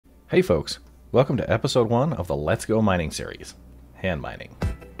Hey folks, welcome to episode 1 of the Let's Go Mining series, hand mining.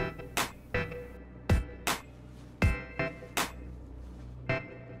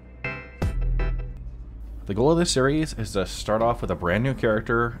 The goal of this series is to start off with a brand new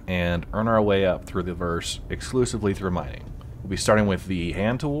character and earn our way up through the verse exclusively through mining. We'll be starting with the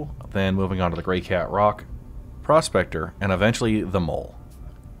hand tool, then moving on to the Grey Cat Rock, Prospector, and eventually the Mole.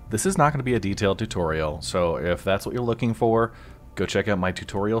 This is not going to be a detailed tutorial, so if that's what you're looking for, go check out my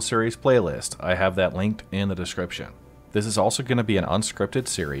tutorial series playlist. I have that linked in the description. This is also going to be an unscripted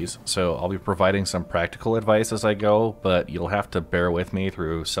series, so I'll be providing some practical advice as I go, but you'll have to bear with me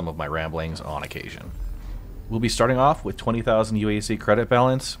through some of my ramblings on occasion. We'll be starting off with 20,000 UAC credit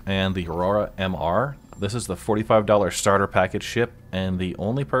balance and the Aurora MR. This is the $45 starter package ship and the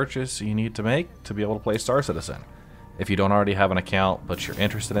only purchase you need to make to be able to play Star Citizen. If you don't already have an account but you're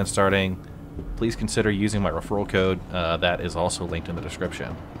interested in starting, please consider using my referral code. That is also linked in the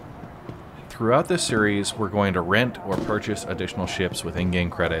description. Throughout this series, we're going to rent or purchase additional ships with in-game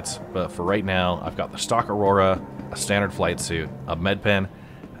credits, but for right now, I've got the stock Aurora, a standard flight suit, a med pen,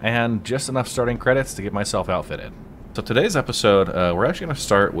 and just enough starting credits to get myself outfitted. So today's episode, we're actually going to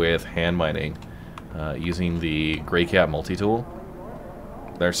start with hand mining using the Grey Cat multi-tool.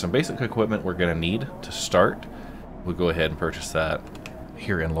 There's some basic equipment we're going to need to start. We'll go ahead and purchase that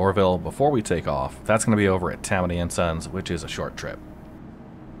here in Lorville before we take off. That's going to be over at Tammany & Sons, which is a short trip.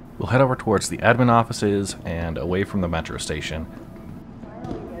 We'll head over towards the admin offices and away from the metro station.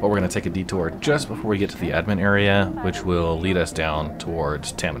 But we're going to take a detour just before we get to the admin area, which will lead us down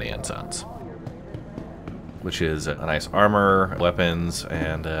towards Tammany & Sons, which is a nice armor, weapons,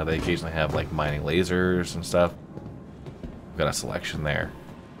 and they occasionally have like mining lasers and stuff. We've got a selection there.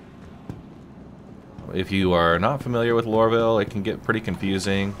 If you are not familiar with Lorville, it can get pretty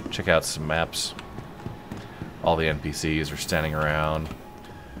confusing. Check out some maps. All the NPCs are standing around.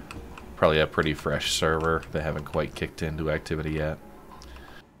 Probably a pretty fresh server. They haven't quite kicked into activity yet.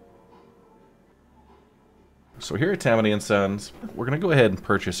 So here at Tammany & Sons, we're going to go ahead and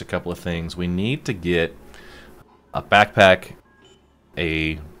purchase a couple of things. We need to get a backpack,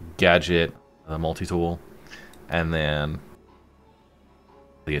 a gadget, a multi-tool, and then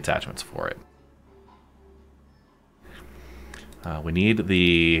the attachments for it. We need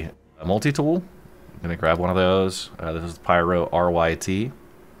the multi-tool. I'm going to grab one of those. This is the Pyro RYT.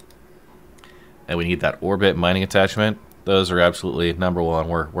 And we need that orbit mining attachment. Those are absolutely number one.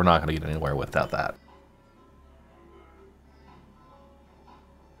 We're not going to get anywhere without that.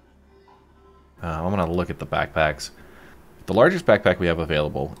 I'm going to look at the backpacks. The largest backpack we have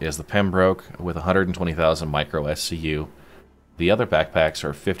available is the Pembroke with 120,000 micro SCU. The other backpacks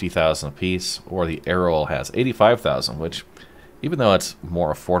are 50,000 apiece, or the Errol has 85,000, which, even though it's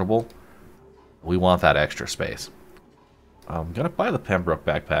more affordable, we want that extra space. I'm going to buy the Pembroke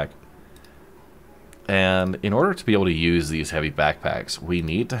backpack. And in order to be able to use these heavy backpacks, we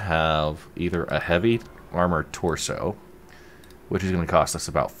need to have either a heavy armor torso, which is going to cost us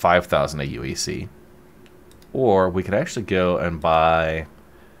about 5,000 AUEC, or we could actually go and buy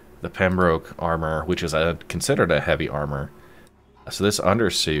the Pembroke armor, which is considered a heavy armor. So this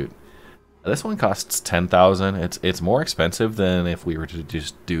undersuit, this one costs 10,000. It's more expensive than if we were to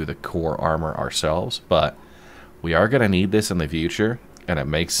just do the core armor ourselves, but we are going to need this in the future, and it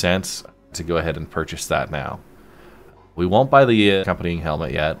makes sense to go ahead and purchase that now. We won't buy the accompanying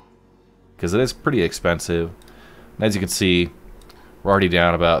helmet yet, because it is pretty expensive. And as you can see, we're already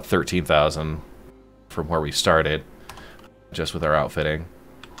down about 13,000 from where we started, just with our outfitting.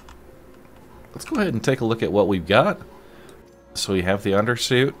 Let's go ahead and take a look at what we've got. So we have the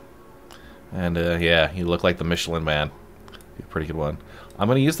undersuit. And yeah, you look like the Michelin Man. Be a pretty good one. I'm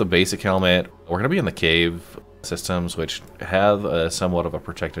going to use the basic helmet. We're going to be in the cave systems, which have somewhat of a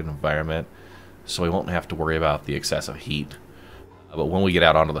protected environment, so we won't have to worry about the excessive heat. But when we get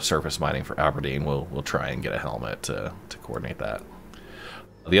out onto the surface mining for Aberdeen, we'll try and get a helmet to coordinate that.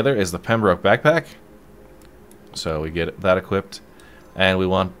 The other is the Pembroke backpack. So we get that equipped. And we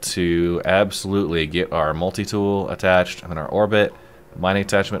want to absolutely get our multi-tool attached, and then our orbit. Mining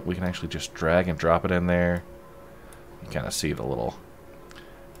attachment, we can actually just drag and drop it in there. You kind of see the little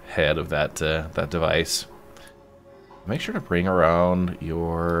head of that device. Make sure to bring around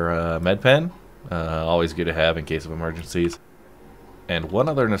your med pen. Always good to have in case of emergencies. And one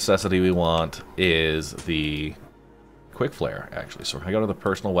other necessity we want is the quick flare, actually. So we're going to go to the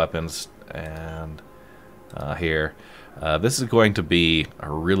personal weapons, and here. This is going to be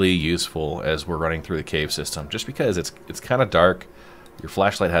really useful as we're running through the cave system, just because it's kind of dark. Your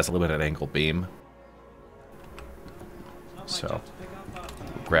flashlight has a limited angle beam. So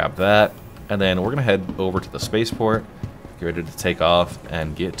grab that, and then we're going to head over to the spaceport, get ready to take off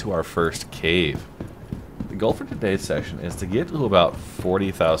and get to our first cave. The goal for today's session is to get to about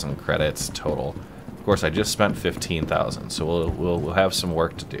 40,000 credits total. Of course, I just spent 15,000, so we'll have some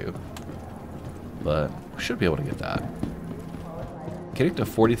work to do, but we should be able to get that. Getting to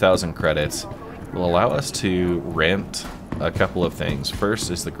 40,000 credits will allow us to rent a couple of things. First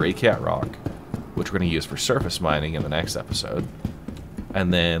is the Gray Cat Rock, which we're going to use for surface mining in the next episode.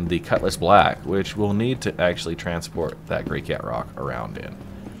 And then the Cutlass Black, which we'll need to actually transport that Gray Cat Rock around in.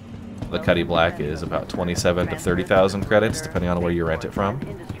 The Cutty Black is about 27 to 30,000 credits, depending on where you rent it from.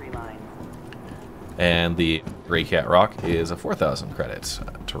 And the Gray Cat Rock is a 4,000 credits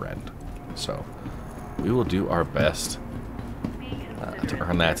to rent. So we will do our best to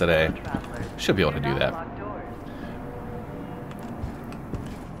earn that today. Should be able to do that.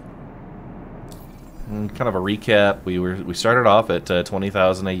 And kind of a recap, we started off at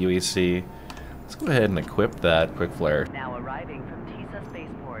 20,000 aUEC. Let's go ahead and equip that quick flare. Now arriving from TISA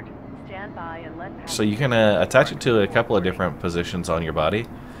spaceport. Stand by and let So you can attach it to a couple of different positions on your body.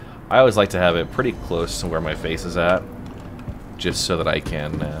 I always like to have it pretty close to where my face is at, just so that I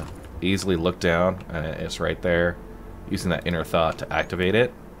can easily look down and it's right there, using that inner thought to activate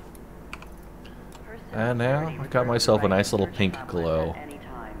it. And now I've got myself a nice little pink glow.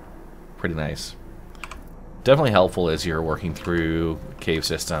 Pretty nice. Definitely helpful as you're working through cave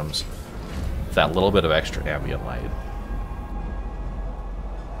systems, that little bit of extra ambient light.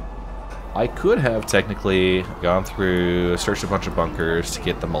 I could have technically gone through, searched a bunch of bunkers to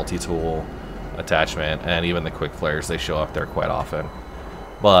get the multi-tool attachment, and even the quick flares, they show up there quite often.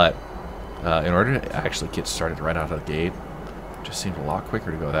 But in order to actually get started right out of the gate, it just seemed a lot quicker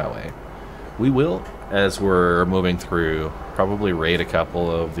to go that way. We will, as we're moving through, probably raid a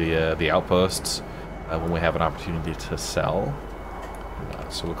couple of the outposts when we have an opportunity to sell.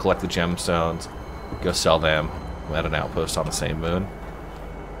 So we'll collect the gemstones, go sell them at an outpost on the same moon.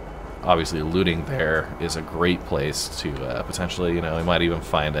 Obviously, looting there is a great place to potentially, we might even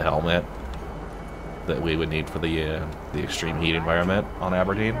find a helmet that we would need for the extreme heat environment on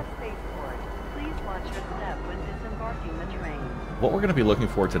Aberdeen. What we're going to be looking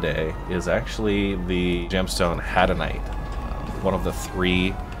for today is actually the gemstone Hadanite, one of the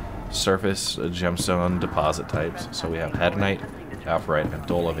 3 surface gemstone deposit types. So we have Hadanite, Alpharite, and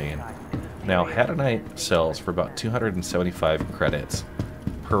Dolivine. Now, Hadanite sells for about 275 credits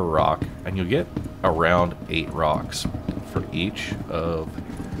per rock, and you'll get around 8 rocks for each of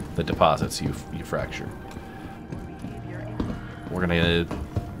the deposits you fracture. We're going to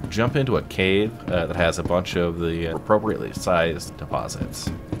jump into a cave that has a bunch of the appropriately sized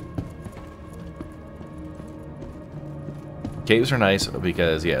deposits. Caves are nice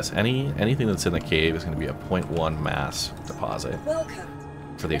because, yes, anything that's in the cave is going to be a 0.1 mass deposit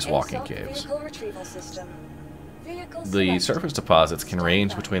for these walking caves. The surface deposits can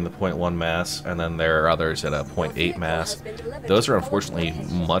range between the 0.1 mass, and then there are others at a 0.8 mass. Those are unfortunately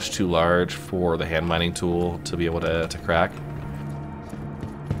much too large for the hand mining tool to be able to crack.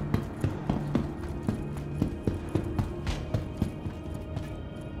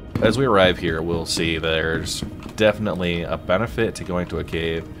 As we arrive here, we'll see there's definitely a benefit to going to a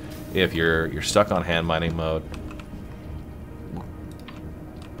cave if you're stuck on hand mining mode.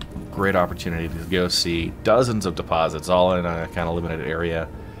 Great opportunity to go see dozens of deposits all in a kind of limited area.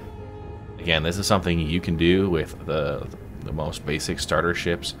 Again, this is something you can do with the most basic starter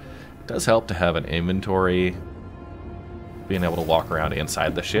ships. It does help to have an inventory, being able to walk around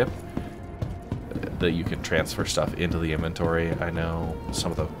inside the ship, that you can transfer stuff into the inventory. I know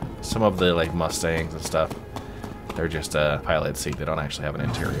some of the like Mustangs and stuff, they're just a pilot seat. They don't actually have an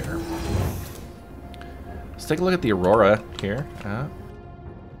interior. Let's take a look at the Aurora here.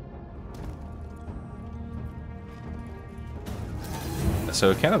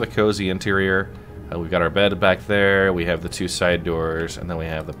 So kind of a cozy interior. We've got our bed back there. We have the 2 side doors, and then we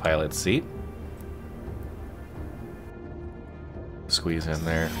have the pilot seat. Squeeze in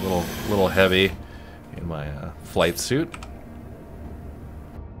there. A little heavy in my flight suit.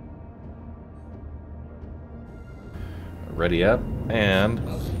 Ready up, and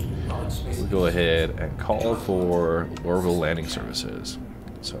we go ahead and call for Lorville landing services.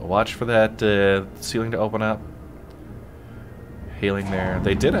 So watch for that ceiling to open up. Hailing there.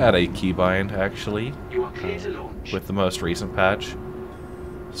 They did add a keybind actually with the most recent patch,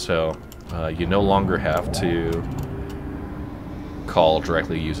 so you no longer have to call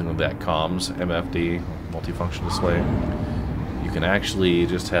directly using that comms MFD multifunction display. You can actually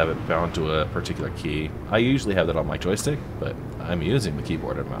just have it bound to a particular key. I usually have that on my joystick, but I'm using the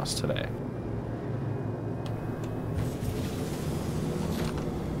keyboard and mouse today.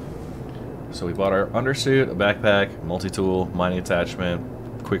 So we bought our undersuit, a backpack, multi-tool, mining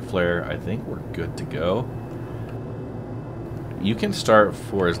attachment, quick flare. I think we're good to go. You can start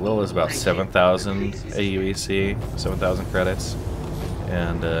for as little as about 7,000 aUEC, 7,000 credits,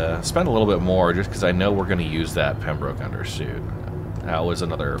 and spend a little bit more just because I know we're going to use that Pembroke undersuit. That was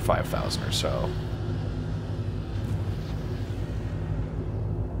another 5,000 or so.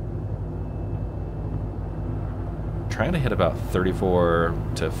 Trying to hit about 34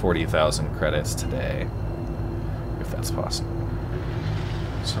 to 40,000 credits today, if that's possible.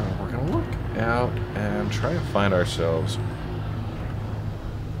 So we're going to look out and try and find ourselves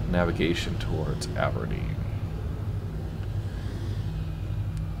navigation towards Aberdeen.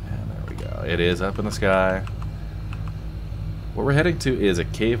 And there we go. It is up in the sky. What we're heading to is a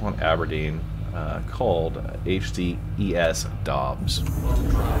cave on Aberdeen called HDES Dobbs.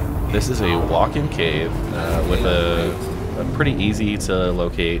 This is a walk-in cave with a pretty easy to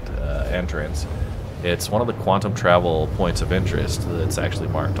locate entrance. It's one of the quantum travel points of interest that's actually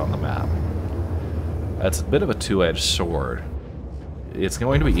marked on the map. That's a bit of a two-edged sword. It's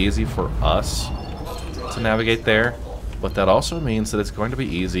going to be easy for us to navigate there, but that also means that it's going to be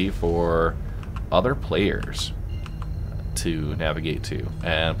easy for other players to navigate to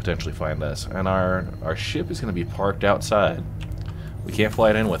and potentially find us. And our ship is going to be parked outside. We can't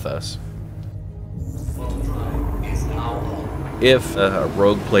fly it in with us. If a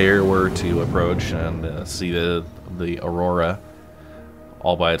rogue player were to approach and see the Aurora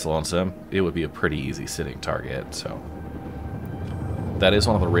all by its lonesome, it would be a pretty easy sitting target. So that is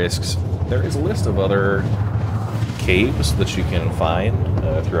one of the risks. There is a list of other caves that you can find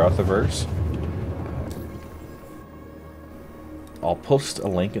throughout the verse. I'll post a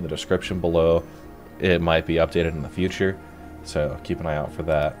link in the description below. It might be updated in the future, so keep an eye out for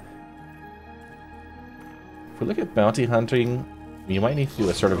that. If we look at bounty hunting, you might need to do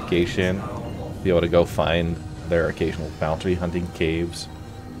a certification, be able to go find their occasional bounty hunting caves.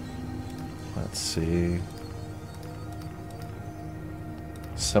 Let's see.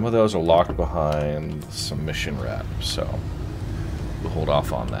 Some of those are locked behind some mission reps, so we'll hold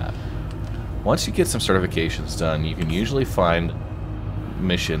off on that. Once you get some certifications done, you can usually find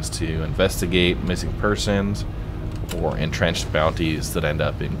missions to investigate missing persons or entrenched bounties that end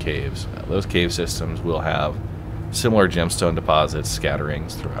up in caves. Those cave systems will have similar gemstone deposits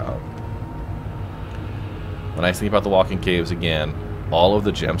scatterings throughout. The nice thing about the walking caves, again, all of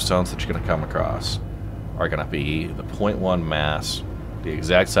the gemstones that you're going to come across are going to be the 0.1 mass, the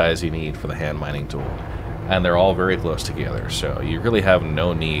exact size you need for the hand mining tool, and they're all very close together, so you really have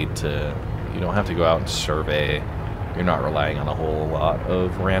no need to, you don't have to go out and survey. You're not relying on a whole lot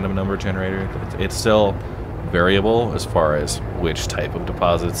of random number generator. It's still variable as far as which type of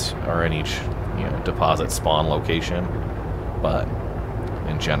deposits are in each, deposit spawn location, but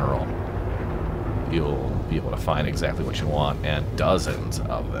in general, you'll be able to find exactly what you want, and dozens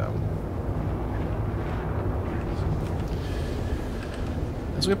of them.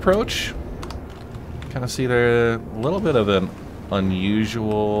 As we approach, kind of see there a little bit of an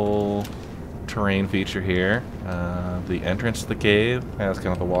unusual terrain feature here. The entrance to the cave has kind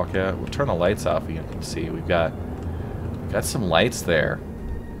of the walkout. We'll turn the lights off. You can see we've got some lights there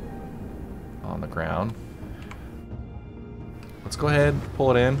on the ground. Let's go ahead,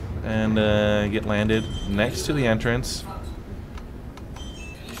 pull it in, and get landed next to the entrance.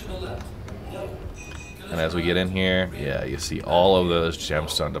 And as we get in here, yeah, you see all of those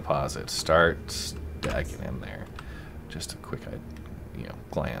gemstone deposits start stacking in there. Just a quick,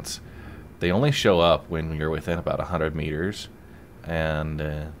 glance. They only show up when you're within about 100 meters,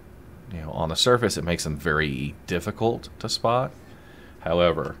 and on the surface it makes them very difficult to spot.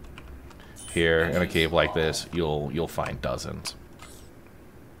 However, here in a cave like this, you'll find dozens.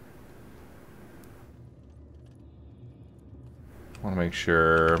 I want to make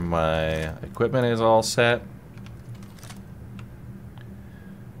sure my equipment is all set.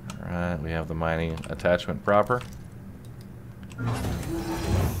 Alright, we have the mining attachment proper.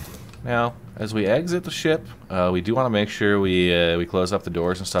 Now, as we exit the ship, we do want to make sure we close up the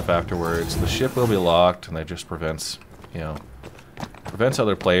doors and stuff afterwards. The ship will be locked, and that just prevents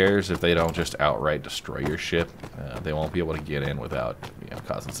other players if they don't just outright destroy your ship. They won't be able to get in without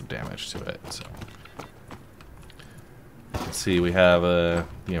causing some damage to it. So, let's see, we have the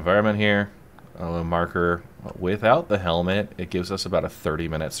environment here, a marker without the helmet. It gives us about a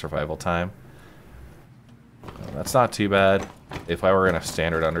 30-minute survival time. That's not too bad. If I were in a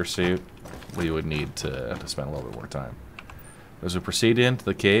standard undersuit, we would need to spend a little bit more time. As we proceed into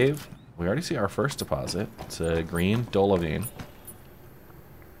the cave, we already see our first deposit. It's a green dolomite.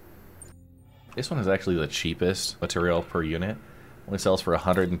 This one is actually the cheapest material per unit. only sells for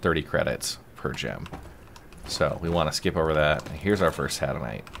 130 credits per gem. So we want to skip over that. Here's our first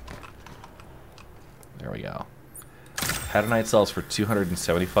Hadanite. There we go. Hadanite sells for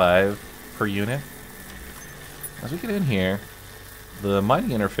 275 per unit. As we get in here, the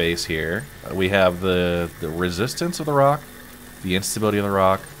mining interface here, we have the resistance of the rock, the instability of the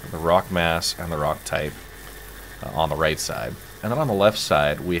rock mass, and the rock type on the right side. And then on the left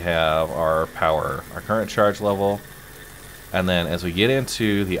side, we have our power, our current charge level. And then as we get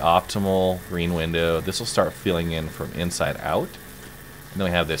into the optimal green window, this will start filling in from inside out. And then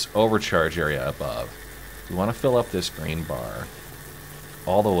we have this overcharge area above. We want to fill up this green bar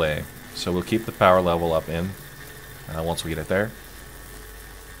all the way. So we'll keep the power level up in once we get it there.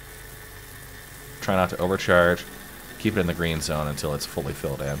 Try not to overcharge. Keep it in the green zone until it's fully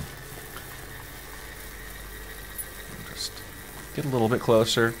filled in. Just get a little bit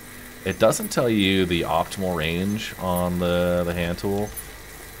closer. It doesn't tell you the optimal range on the hand tool.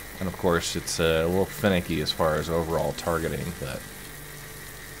 And of course it's a little finicky as far as overall targeting, but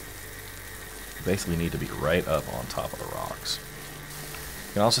you basically need to be right up on top of the rocks.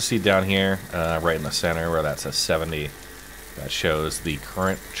 You can also see down here, right in the center where that says 70, that shows the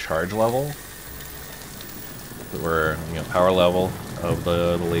current charge level. We're, power level of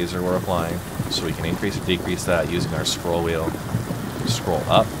the laser we're applying. So we can increase or decrease that using our scroll wheel. Scroll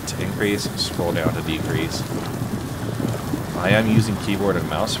up to increase, scroll down to decrease. I am using keyboard and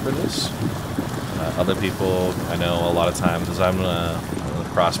mouse for this. Other people, I know a lot of times, as I'm a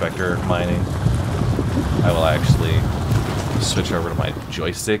prospector mining, I will actually switch over to my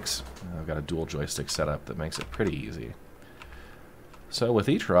joysticks. I've got a dual joystick setup that makes it pretty easy. So with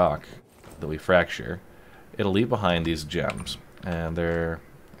each rock that we fracture, it'll leave behind these gems, and they're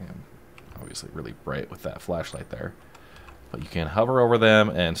obviously really bright with that flashlight there. But you can hover over them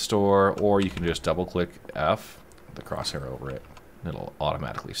and store, or you can just double click F, the crosshair over it, and it'll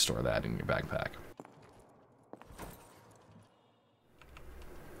automatically store that in your backpack.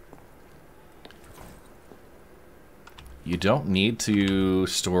 You don't need to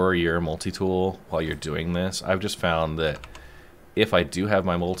store your multi-tool while you're doing this. I've just found that if I do have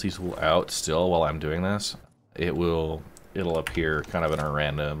my multi-tool out still while I'm doing this, it'll appear kind of in a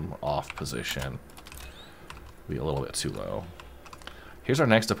random off position. Be a little bit too low. Here's our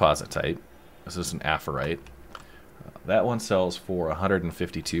next deposit type. This is an aphorite. That one sells for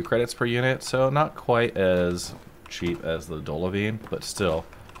 152 credits per unit, so not quite as cheap as the Dolovine, but still,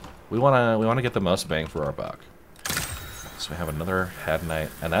 we wanna get the most bang for our buck. So we have another Hadanite,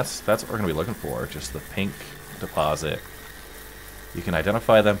 and that's what we're gonna be looking for, just the pink deposit. You can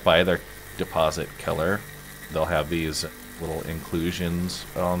identify them by their deposit color. They'll have these little inclusions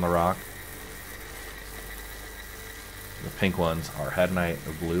on the rock. The pink ones are Hadanite,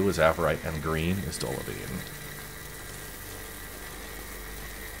 the blue is aphorite, and green is Dolovine.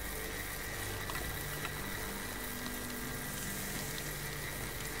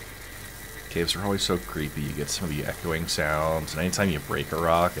 Caves are always so creepy. You get some of the echoing sounds, and anytime you break a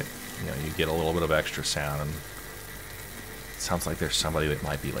rock, you get a little bit of extra sound, and it sounds like there's somebody that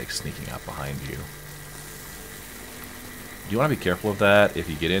might be like sneaking up behind you. You want to be careful of that if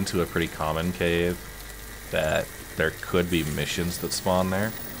you get into a pretty common cave, that there could be missions that spawn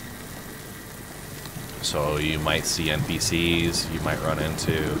there. So you might see NPCs, you might run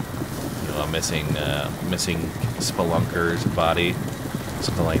into a missing spelunker's body,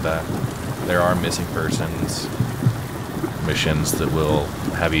 something like that. There are missing persons missions that will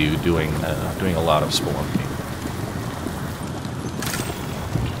have you doing a lot of spelunking.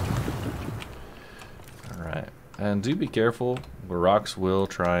 All right, and do be careful. The rocks will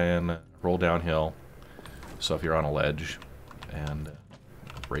try and roll downhill. So if you're on a ledge and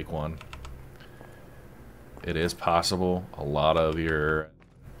break one, it is possible a lot of your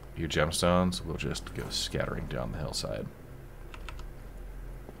gemstones will just go scattering down the hillside.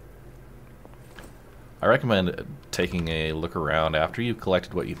 I recommend taking a look around after you've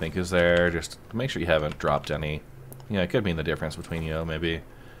collected what you think is there, just to make sure you haven't dropped any. It could mean the difference between, maybe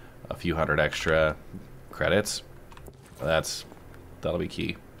a few hundred extra credits. That'll be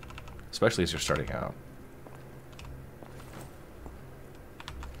key, especially as you're starting out.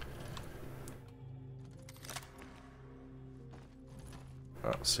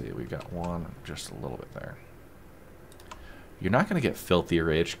 Let's see, we got one just a little bit there. You're not going to get filthy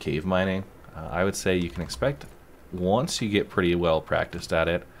rich cave mining. I would say you can expect, once you get pretty well practiced at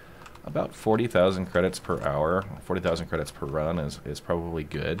it, about 40,000 credits per hour, 40,000 credits per run is probably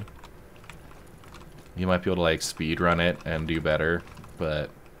good. You might be able to like speed run it and do better, but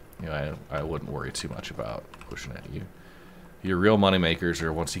I wouldn't worry too much about pushing it. Your real money makers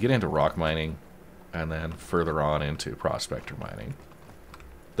are once you get into rock mining, and then further on into prospector mining.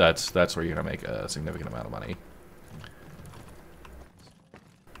 That's where you're going to make a significant amount of money.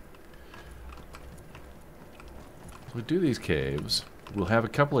 We do these caves. We'll have a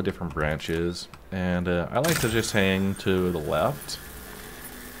couple of different branches, and I like to just hang to the left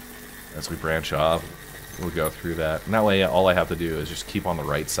as we branch off. We'll go through that, and that way all I have to do is just keep on the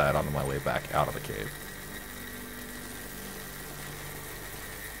right side on my way back out of the cave.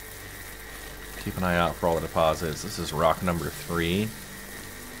 Keep an eye out for all the deposits. This is rock number 3.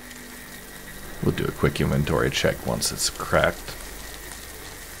 We'll do a quick inventory check once it's cracked.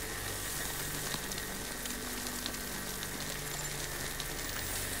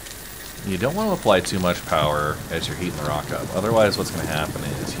 You don't want to apply too much power as you're heating the rock up. Otherwise, what's going to happen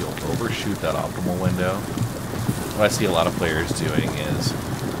is you'll overshoot that optimal window. What I see a lot of players doing is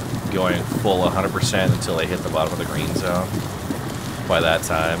going full 100% until they hit the bottom of the green zone. By that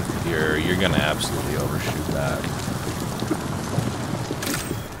time, you're going to absolutely overshoot that.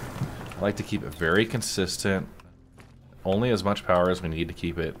 I like to keep it very consistent. Only as much power as we need to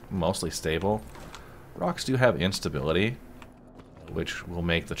keep it mostly stable. Rocks do have instability, which will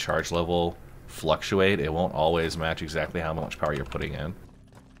make the charge level fluctuate. It won't always match exactly how much power you're putting in.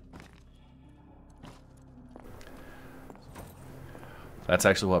 That's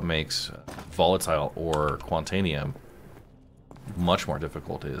actually what makes volatile or quantanium much more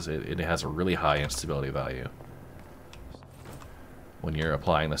difficult. Is it has a really high instability value. When you're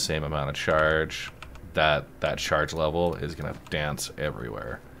applying the same amount of charge, that charge level is going to dance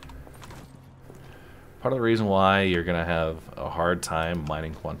everywhere. Part of the reason why you're going to have a hard time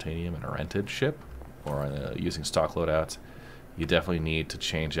mining quantanium in a rented ship or using stock loadouts, you definitely need to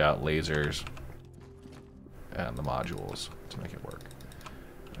change out lasers and the modules to make it work.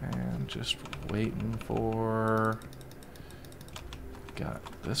 And just waiting for... Got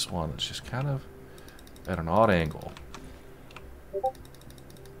this one that's just kind of at an odd angle.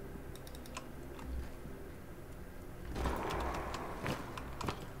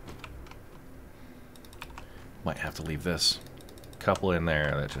 Might have to leave this couple in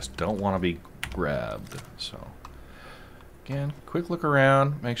there that just don't want to be grabbed. So again, quick look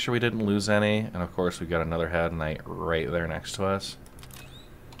around, make sure we didn't lose any, and of course we got another Hadanite right there next to us.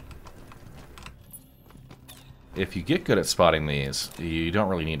 If you get good at spotting these, you don't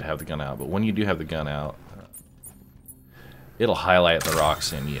really need to have the gun out, but when you do have the gun out, it'll highlight the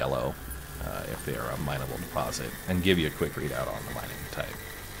rocks in yellow if they are a mineable deposit and give you a quick readout on the mining type.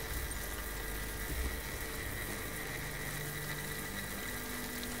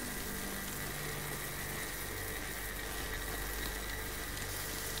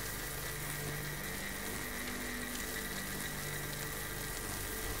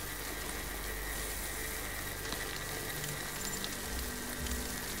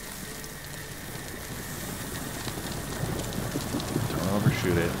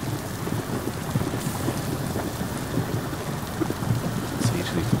 Overshoot it. So each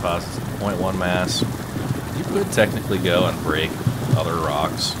of these deposits is 0.1 mass. You could technically go and break other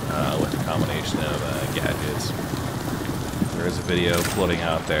rocks with a combination of gadgets. There is a video floating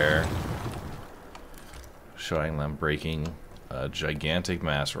out there showing them breaking a gigantic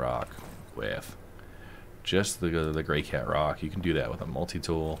mass rock with just the Gray Cat rock. You can do that with a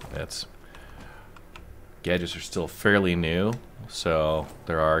multi-tool. Gadgets are still fairly new, so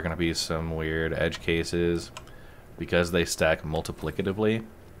there are going to be some weird edge cases. Because they stack multiplicatively,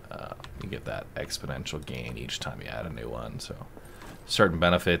 you get that exponential gain each time you add a new one. So certain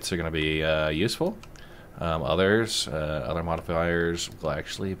benefits are going to be useful. Other modifiers will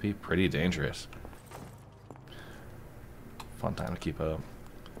actually be pretty dangerous. Fun time to keep up.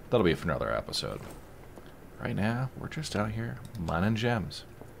 That'll be for another episode. Right now, we're just out here mining gems.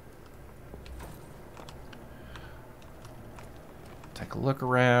 Take a look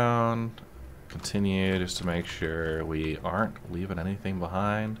around, continue just to make sure we aren't leaving anything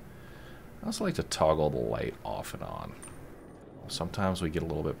behind. I also like to toggle the light off and on. Sometimes we get a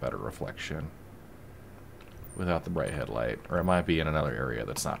little bit better reflection without the bright headlight, or it might be in another area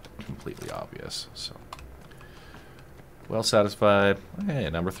that's not completely obvious. So, well satisfied. Okay,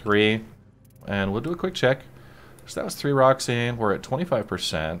 number 3, and we'll do a quick check. So that was 3 rocks in. We're at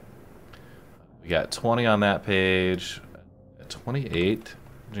 25%. We got 20 on that page. 28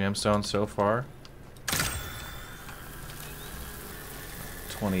 gemstones so far.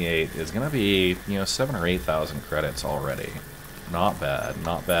 28 is going to be, 7,000 or 8,000 credits already. Not bad,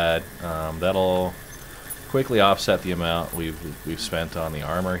 not bad. That'll quickly offset the amount we've spent on the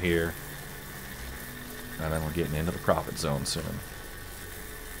armor here, and then we're getting into the profit zone soon.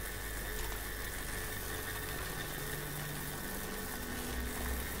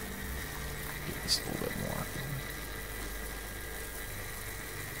 Getting just a little bit more.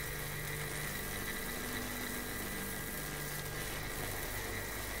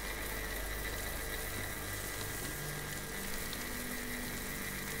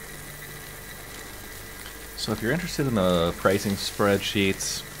 So if you're interested in the pricing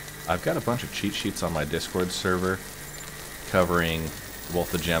spreadsheets, I've got a bunch of cheat sheets on my Discord server covering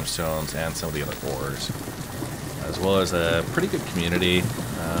both the gemstones and some of the other ores, as well as a pretty good community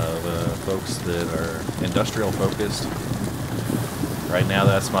of folks that are industrial focused. Right now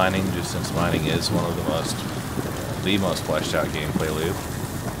that's mining, just since mining is one of the most fleshed out gameplay loop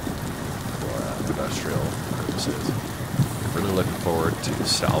for industrial purposes. Really looking forward to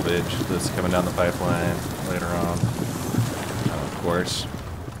salvage that's coming down the pipeline later on. Of course,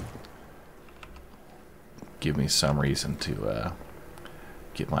 give me some reason to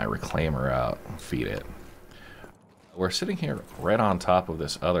get my reclaimer out and feed it. We're sitting here right on top of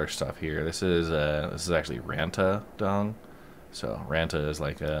this other stuff here. This is actually Ranta dung. So Ranta is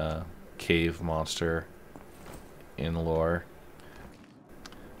like a cave monster in lore.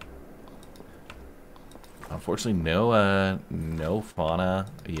 Unfortunately, no fauna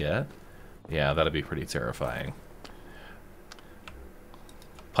yet. Yeah, that'd be pretty terrifying.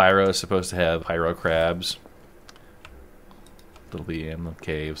 Pyro is supposed to have pyro crabs that'll be in the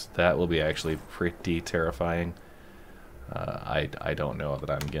caves. That will be actually pretty terrifying. I don't know that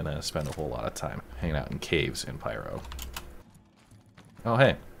I'm gonna spend a whole lot of time hanging out in caves in pyro. Oh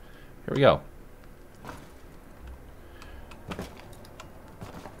hey, here we go.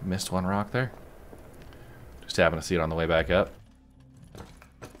 Missed one rock there. Just happened to see it on the way back up.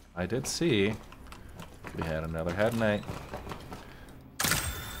 I did see we had another head night.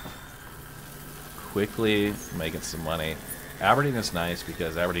 Quickly making some money. Aberdeen is nice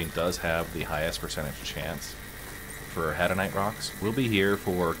because Aberdeen does have the highest percentage chance for headonite rocks. We'll be here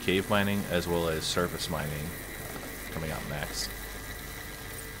for cave mining as well as surface mining coming up next.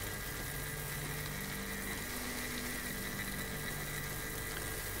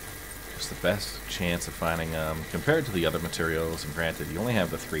 Just the best chance of finding them compared to the other materials, and granted you only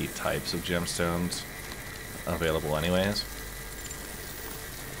have the 3 types of gemstones available anyways.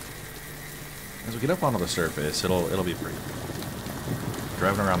 As we get up onto the surface, it'll be pretty.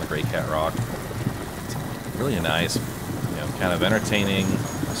 Driving around the Great Cat Rock, it's really a nice, kind of entertaining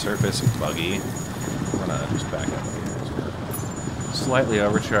surface. It's buggy. I'm gonna just back up here. Slightly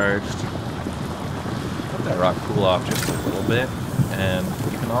overcharged. Let that rock cool off just a little bit, and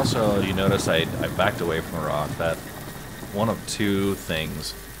you can also, you notice I backed away from the rock. That one of 2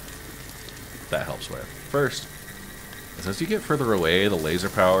 things that helps with. First, as you get further away, the laser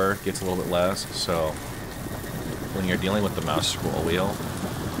power gets a little bit less, so when you're dealing with the mouse scroll wheel,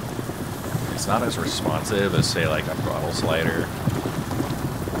 it's not as responsive as, say, like a throttle slider.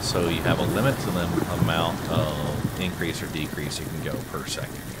 So you have a limit to the amount of increase or decrease you can go per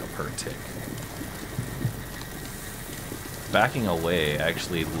second, per tick. Backing away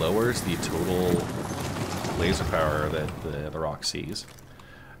actually lowers the total laser power that the rock sees.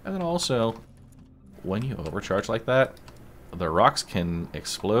 And then also, when you overcharge like that, the rocks can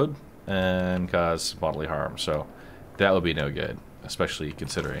explode and cause bodily harm, so that would be no good, especially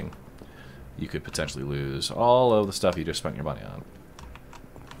considering you could potentially lose all of the stuff you just spent your money on.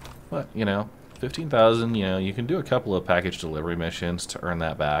 But, 15,000, you can do a couple of package delivery missions to earn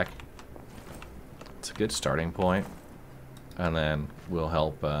that back. It's a good starting point, and then we'll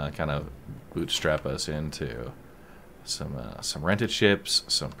help kind of bootstrap us into some rented ships,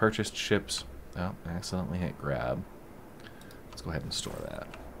 some purchased ships. Oh, I accidentally hit grab. Let's go ahead and store that.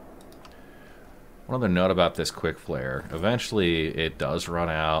 One other note about this quick flare: eventually it does run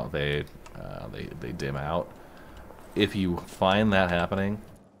out. They dim out. If you find that happening,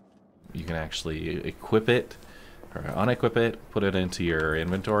 you can actually equip it or unequip it, put it into your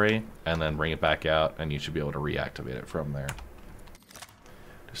inventory, and then bring it back out, and you should be able to reactivate it from there.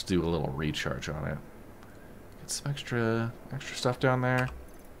 Just do a little recharge on it. Get some extra stuff down there.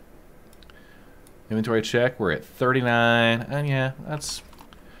 Inventory check, we're at 39, and yeah, that's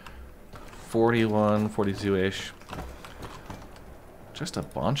 41, 42-ish. Just a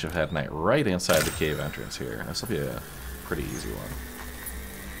bunch of headnite right inside the cave entrance here. This will be a pretty easy one.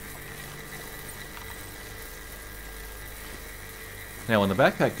 Now, when the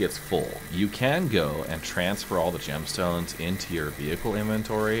backpack gets full, you can go and transfer all the gemstones into your vehicle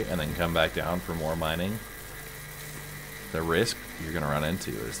inventory and then come back down for more mining. The risk you're going to run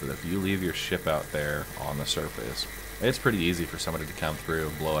into is that if you leave your ship out there on the surface, it's pretty easy for somebody to come through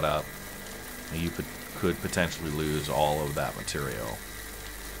and blow it up. And you could potentially lose all of that material.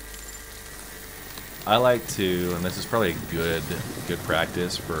 I like to, and this is probably good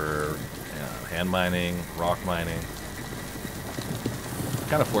practice for hand mining, rock mining.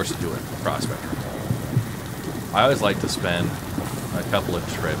 Kind of forced to do it prospector. I always like to spend a couple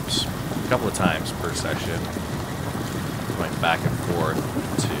of trips, a couple of times per session, going back and forth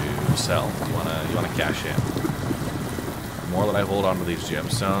to sell. You wanna cash in. The more that I hold onto these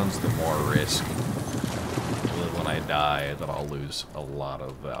gemstones, the more risk that when I die that I'll lose a lot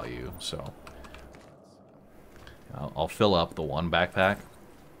of value. So I'll fill up the one backpack,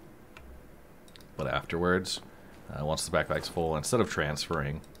 but afterwards, once the backpack's full, instead of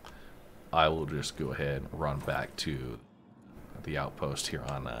transferring, I will just go ahead and run back to the outpost here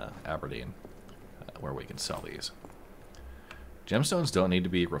on Aberdeen, where we can sell these. Gemstones don't need to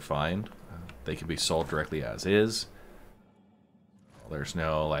be refined. They can be sold directly as is. There's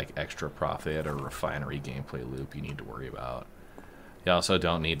no like extra profit or refinery gameplay loop you need to worry about. You also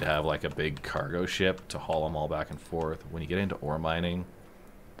don't need to have like a big cargo ship to haul them all back and forth. When you get into ore mining,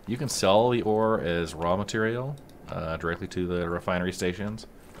 you can sell the ore as raw material directly to the refinery stations,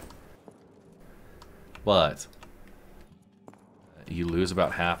 but you lose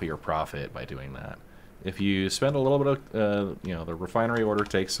about half of your profit by doing that. If you spend a little bit of, the refinery order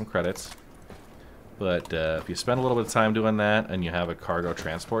takes some credits, but if you spend a little bit of time doing that and you have a cargo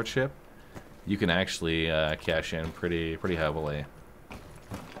transport ship, you can actually cash in pretty heavily.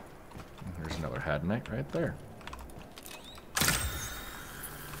 There's another hadnight right there.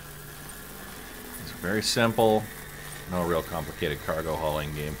 It's very simple. No real complicated cargo hauling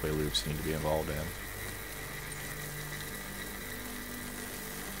gameplay loops need to be involved in.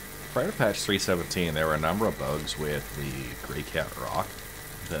 Prior to patch 3.17, there were a number of bugs with the Grey Cat Rock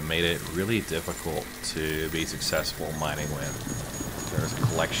that made it really difficult to be successful mining with. There was a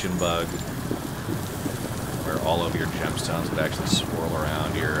collection bug where all of your gemstones would actually swirl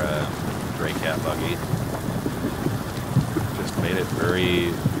around your Grey Cat buggy. Just made it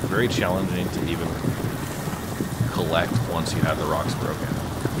very challenging to even collect once you have the rocks broken.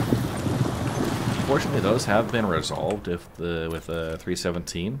 Fortunately, those have been resolved with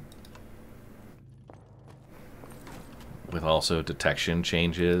 3.17. With also detection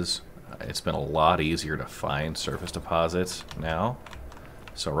changes, it's been a lot easier to find surface deposits now.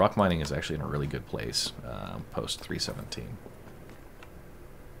 So rock mining is actually in a really good place post 3.17.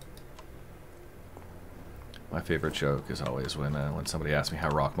 My favorite joke is always when somebody asks me how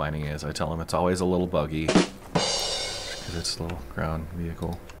rock mining is, I tell them it's always a little buggy. Because it's a little ground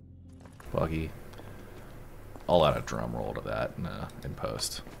vehicle. Buggy. I'll add a drum roll to that in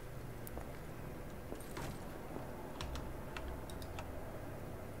post.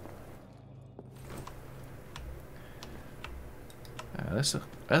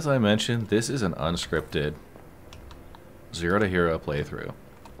 As I mentioned, this is an unscripted Zero to Hero playthrough.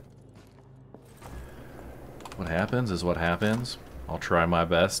 What happens is what happens. I'll try my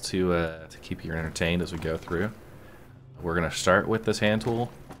best to keep you entertained as we go through. We're going to start with this hand tool.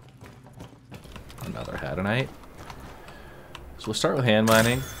 Another Hadonite. So we'll start with hand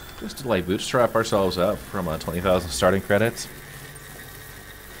mining, just to like bootstrap ourselves up from 20,000 starting credits.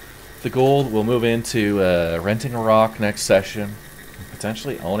 The gold, we'll move into renting a rock next session,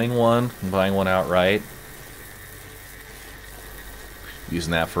 potentially owning one and buying one outright,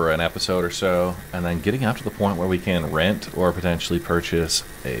 using that for an episode or so, and then getting up to the point where we can rent or potentially purchase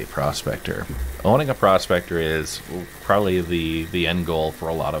a prospector. Owning a prospector is probably the end goal for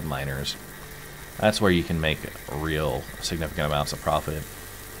a lot of miners. That's where you can make real significant amounts of profit.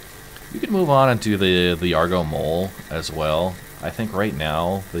 You can move on and do the Argo Mole as well. I think right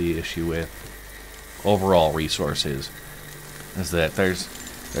now the issue with overall resources is that there's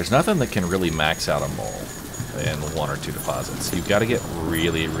nothing that can really max out a mole in one or two deposits. You've got to get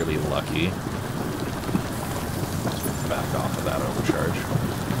really, really lucky. Back off of that overcharge.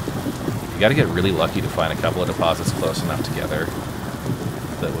 You got to get really lucky to find a couple of deposits close enough together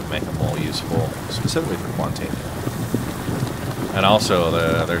that would make a mole useful, specifically for Quantanium. And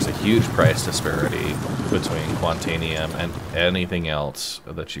also, there's a huge price disparity between Quantanium and anything else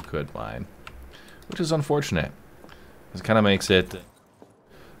that you could mine, which is unfortunate. It kind of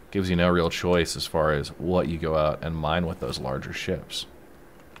gives you no real choice as far as what you go out and mine with those larger ships.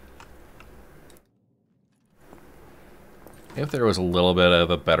 If there was a little bit of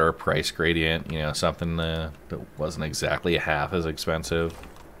a better price gradient, something that wasn't exactly half as expensive,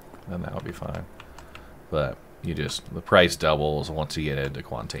 then that would be fine. But the price doubles once you get into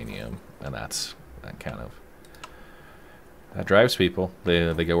Quantanium, and that drives people.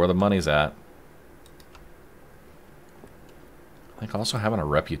 They go where the money's at. I think also having a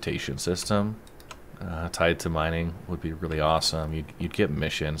reputation system tied to mining would be really awesome. You'd get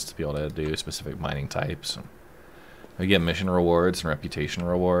missions to be able to do specific mining types. We get mission rewards and reputation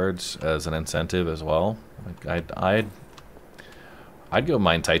rewards as an incentive as well. Like I'd go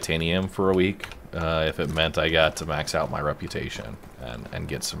mine titanium for a week if it meant I got to max out my reputation and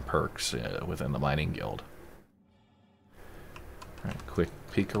get some perks within the mining guild. Alright, quick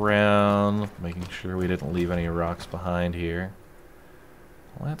peek around, making sure we didn't leave any rocks behind here.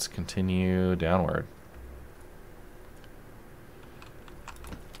 Let's continue downward.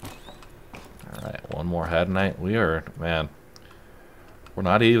 Alright, one more Hadanite. We are, man, we're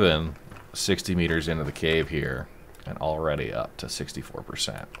not even 60 meters into the cave here and already up to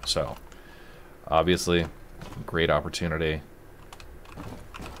 64%. So, obviously, great opportunity.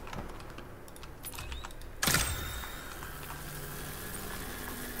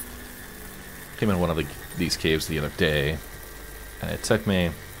 Came in one of these caves the other day, and it took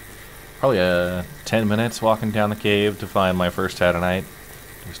me probably 10 minutes walking down the cave to find my first Hadanite.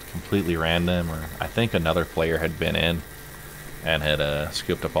 Just completely random, or I think another player had been in and had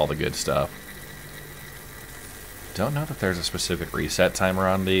scooped up all the good stuff. Don't know that there's a specific reset timer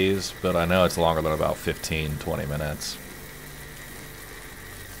on these, but I know it's longer than about 15-20 minutes.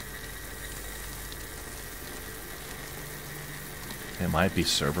 It might be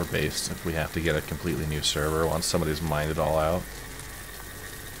server based if we have to get a completely new server once somebody's mined it all out.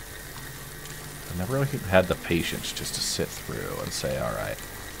 I never really had the patience just to sit through and say, alright,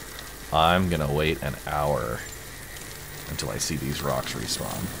 I'm gonna wait an hour until I see these rocks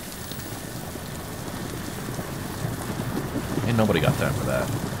respawn. Ain't nobody got time for that.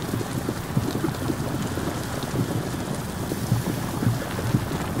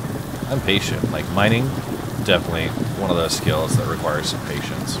 I'm patient. Like, mining, definitely one of those skills that requires some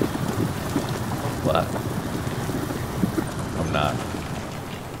patience. But I'm not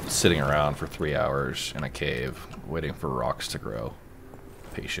sitting around for 3 hours in a cave waiting for rocks to grow.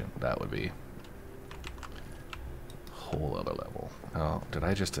 Patient, that would be a whole other level. Oh, did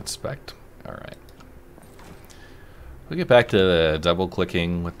I just inspect? Alright. We'll get back to double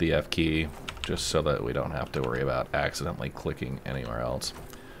clicking with the F key just so that we don't have to worry about accidentally clicking anywhere else.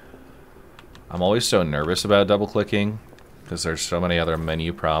 I'm always so nervous about double clicking because there's so many other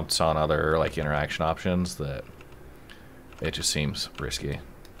menu prompts on other like interaction options that it just seems risky.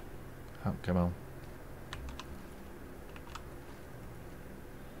 Oh, come on.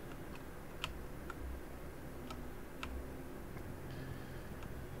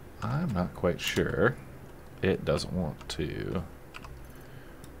 I'm not quite sure. It doesn't want to.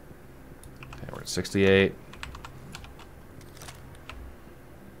 Okay, we're at 68.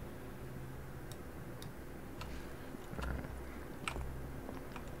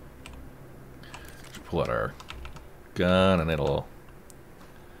 Pull out our gun and it'll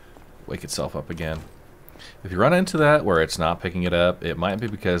wake itself up again. If you run into that where it's not picking it up, it might be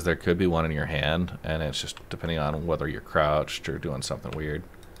because there could be one in your hand and it's just depending on whether you're crouched or doing something weird.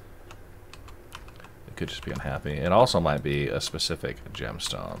 It could just be unhappy. It also might be a specific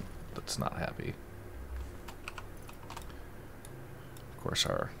gemstone that's not happy. Of course,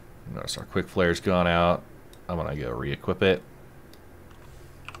 notice our quick flare's gone out. I'm gonna go re-equip it.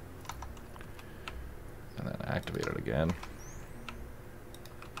 And then activate it again.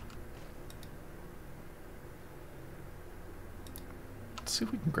 Let's see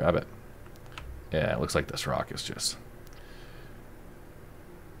if we can grab it. Yeah, it looks like this rock is just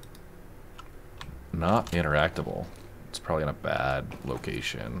not interactable. It's probably in a bad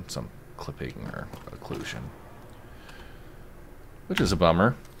location, some clipping or occlusion. Which is a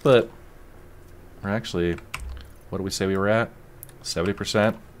bummer, but we're actually, what do we say we were at?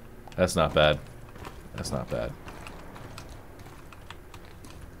 70%? That's not bad. That's not bad.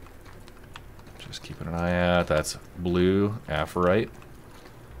 Just keeping an eye out. That's blue aphrite.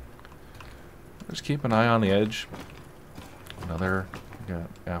 Just keep an eye on the edge. Another, we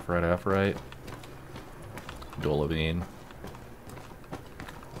got aphrite. Dolivine.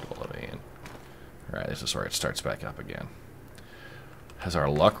 Alright, this is where it starts back up again. Has our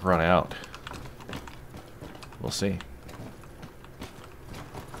luck run out? We'll see.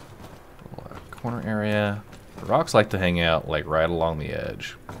 Corner area. The rocks like to hang out like right along the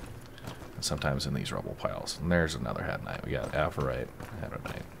edge. And sometimes in these rubble piles. And there's another Hadanite. We got aphrite,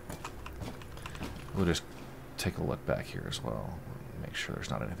 Hadanite. We'll just take a look back here as well. Make sure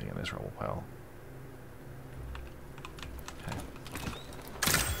there's not anything in this rubble pile. Okay.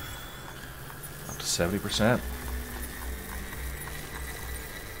 Up to 70%.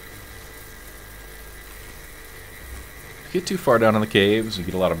 Get too far down in the caves, you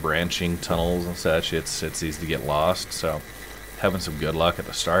get a lot of branching tunnels and such, it's easy to get lost, so having some good luck at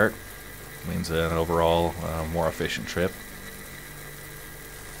the start means an overall more efficient trip.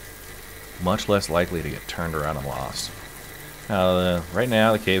 much less likely to get turned around and lost. Now, right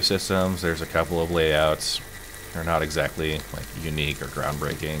now, the cave systems, there's a couple of layouts. They're not exactly like unique or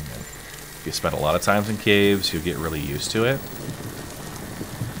groundbreaking. And if you spend a lot of times in caves, you get really used to it.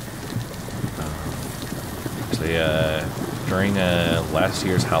 During last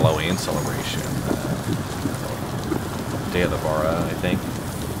year's Halloween celebration, Day of the Vara, I think,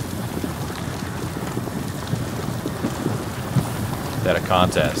 they had a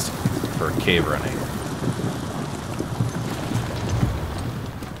contest for cave running.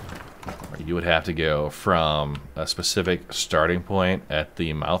 You would have to go from a specific starting point at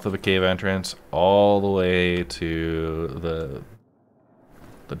the mouth of a cave entrance all the way to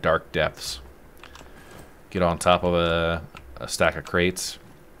the dark depths. Get on top of a stack of crates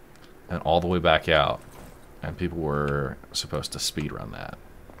and all the way back out. And people were supposed to speedrun that.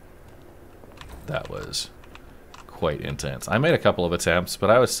 That was quite intense. I made a couple of attempts, but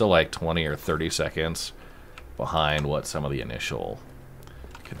I was still like 20 or 30 seconds behind what some of the initial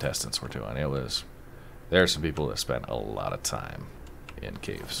contestants were doing. There are some people that spent a lot of time in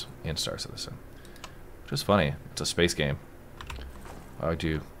caves in Star Citizen, which is funny. It's a space game. Why would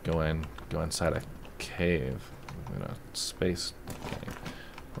you go inside a cave in a space game?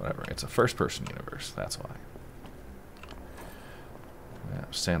 Whatever. It's a first-person universe. That's why. Yeah,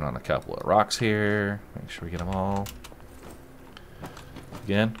 stand on a couple of rocks here. Make sure we get them all.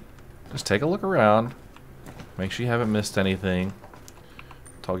 Again, just take a look around. Make sure you haven't missed anything.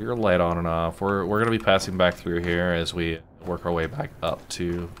 Toggle your light on and off. We're going to be passing back through here as we work our way back up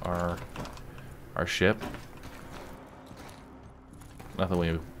to our ship. Nothing we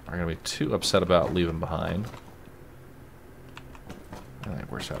are going to be too upset about leaving behind. I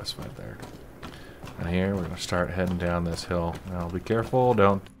think we're satisfied there. And here we're going to start heading down this hill. Now be careful.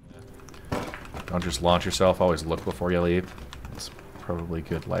 Don't just launch yourself. Always look before you leap. It's probably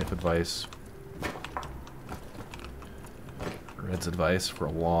good life advice. Red's advice for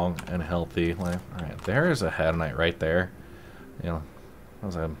a long and healthy life. All right, there is a headnight right there. You know,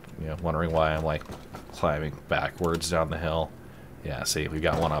 as I'm wondering why I'm like climbing backwards down the hill. Yeah, see, we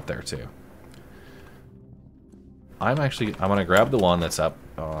got one up there too. I'm gonna grab the one that's up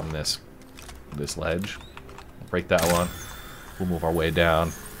on this ledge. Break that one. We'll move our way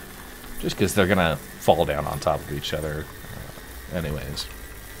down. Just because they're gonna fall down on top of each other, anyways.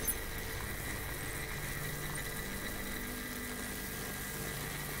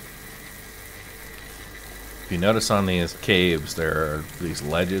 If you notice on these caves, there are these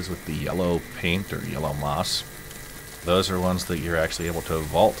ledges with the yellow paint or yellow moss. Those are ones that you're actually able to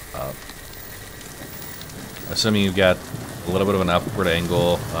vault up. Assuming you've got a little bit of an upward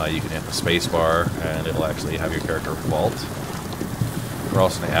angle, you can hit the space bar and it'll actually have your character vault. We're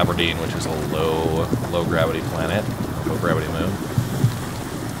also in Aberdeen, which is a low gravity planet, low gravity moon.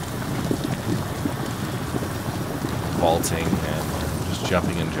 Vaulting and just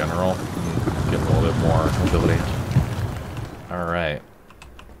jumping in general. Get a little bit more mobility. Alright.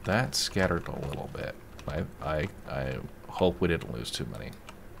 That scattered a little bit. I hope we didn't lose too many.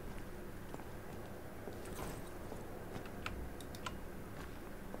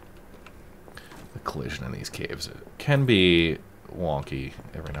 The collision in these caves can be wonky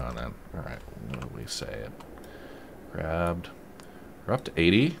every now and then. Alright, what do we say? Grabbed. We're up to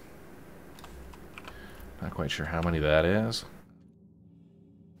 80. Not quite sure how many that is.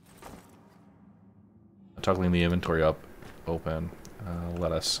 Toggling the inventory up, open.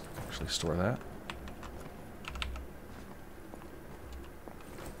 Let us actually store that.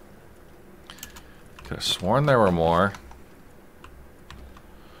 Could have sworn there were more,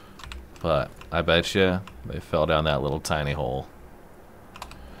 but I bet you they fell down that little tiny hole.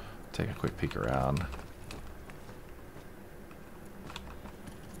 Take a quick peek around.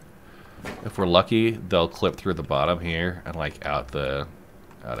 If we're lucky, they'll clip through the bottom here and like out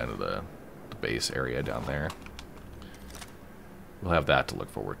into the base area down there. We'll have that to look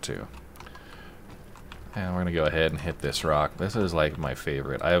forward to. And we're gonna go ahead and hit this rock. This is like my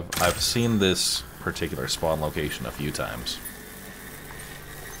favorite. I've seen this particular spawn location a few times.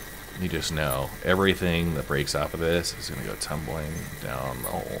 You just know everything that breaks off of this is gonna go tumbling down the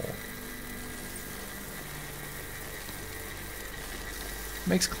hole.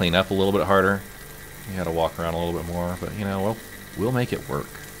 Makes cleanup a little bit harder. You gotta walk around a little bit more, but you know, we'll make it work.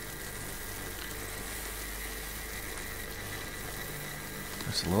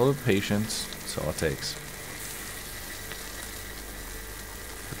 Just a little bit of patience, that's all it takes.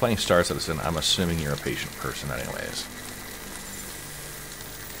 If you're playing Star Citizen, I'm assuming you're a patient person anyways.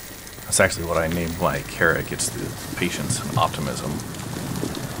 That's actually what I named my Carrick. It's the patience and optimism.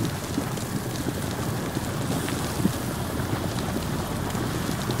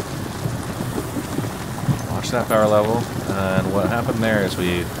 that power level, and what happened there is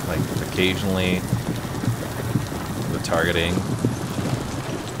we, like, occasionally, the targeting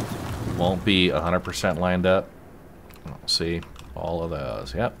won't be 100% lined up. We'll see all of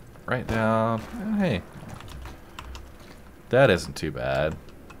those. Yep, right down. Hey, that isn't too bad.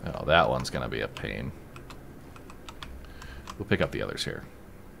 Oh, that one's gonna be a pain. We'll pick up the others here.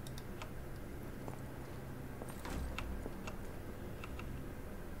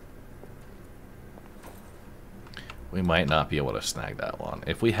 We might not be able to snag that one.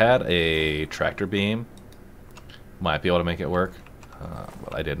 If we had a tractor beam, might be able to make it work.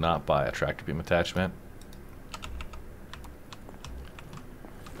 But I did not buy a tractor beam attachment.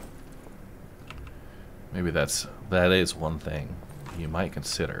 Maybe that is one thing you might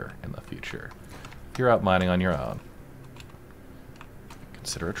consider in the future. If you're out mining on your own,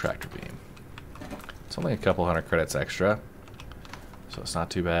 consider a tractor beam. It's only a couple hundred credits extra, so it's not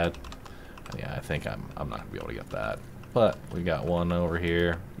too bad. And yeah, I think I'm not gonna be able to get that. But we got one over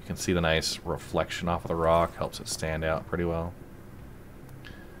here. You can see the nice reflection off of the rock, helps it stand out pretty well.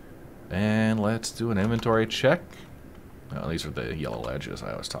 And let's do an inventory check. Oh, these are the yellow edges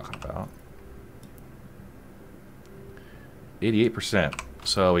I was talking about. 88%.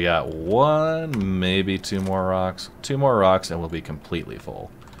 So we got one, maybe two more rocks. Two more rocks and we'll be completely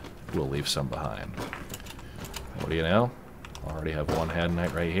full. We'll leave some behind. What do you know? Already have one head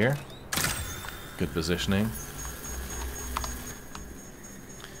knight right here. Good positioning.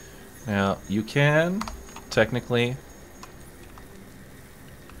 Now, you can technically,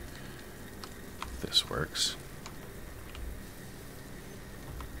 if this works,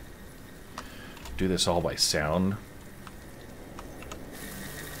 do this all by sound.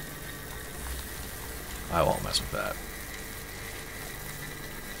 I won't mess with that.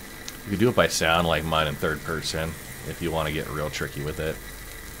 You can do it by sound, like mine in third person, if you want to get real tricky with it.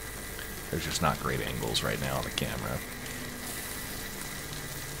 There's just not great angles right now on the camera.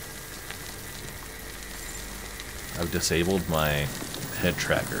 I've disabled my head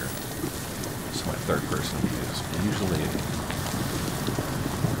tracker, so my third person views usually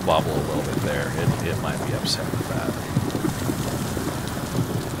wobble a little bit there. It might be upset with that.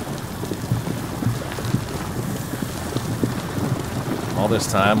 All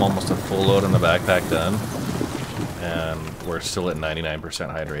this time, almost a full load in the backpack done, and we're still at 99%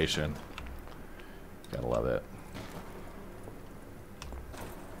 hydration. Gotta love it.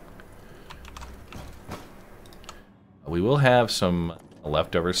 We will have some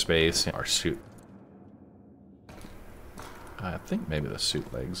leftover space in our suit. I think maybe the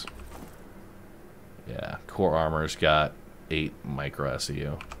suit legs. Yeah, core armor's got 8 micro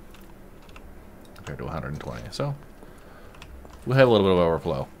SEU compared to 120. So we'll have a little bit of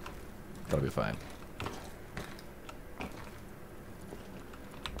overflow. That'll be fine.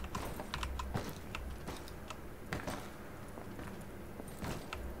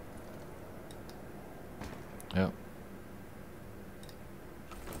 Yep.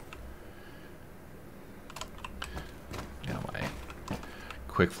 Yeah, my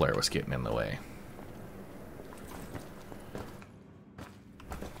quick flare was getting in the way.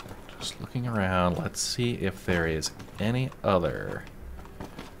 Just looking around, let's see if there is any other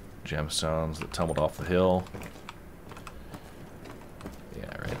gemstones that tumbled off the hill.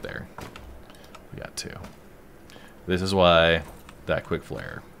 Yeah, right there. We got 2. This is why that quick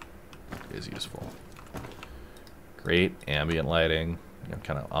flare is useful. Great ambient lighting, you know,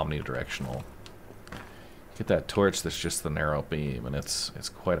 kind of omnidirectional. Get that torch that's just the narrow beam, and it's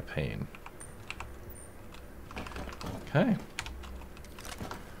quite a pain. Okay.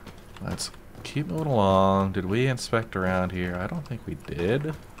 Let's keep moving along. Did we inspect around here? I don't think we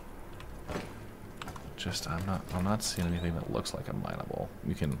did. Just I'm not seeing anything that looks like a mineable.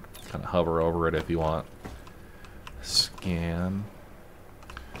 You can kind of hover over it if you want. Scan.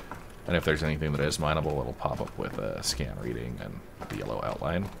 And if there's anything that is mineable, it'll pop up with a scan reading and the yellow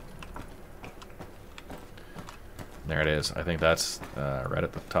outline. There it is. I think that's right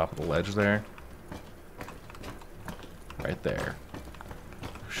at the top of the ledge there. Right there.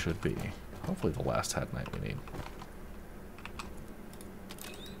 Should be. Hopefully the last head knight we need.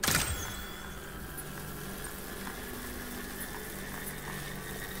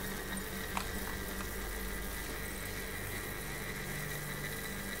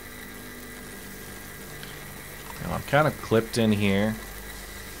 Now I'm kind of clipped in here.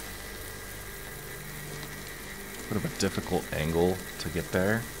 Bit of a difficult angle to get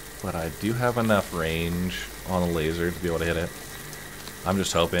there, but I do have enough range on the laser to be able to hit it. I'm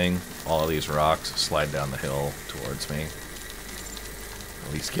just hoping all of these rocks slide down the hill towards me.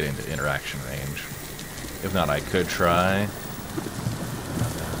 At least get into interaction range. If not, I could try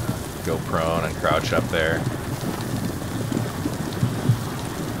go prone and crouch up there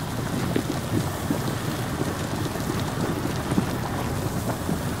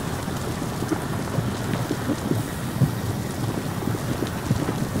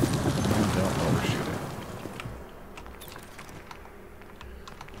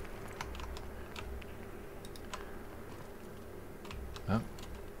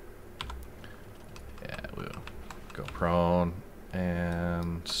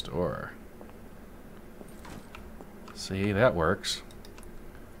and store. See, that works.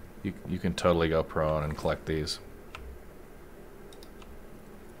 You can totally go prone and collect these.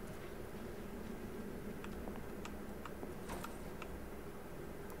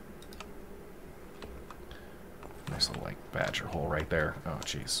 Nice little like badger hole right there. Oh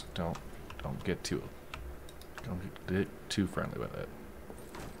jeez, don't get too friendly with it.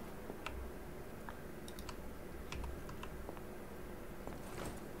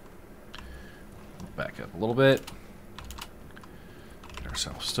 Back up a little bit. Get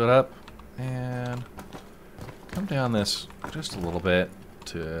ourselves stood up and come down this just a little bit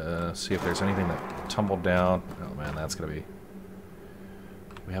to see if there's anything that tumbled down. Oh man, that's gonna be.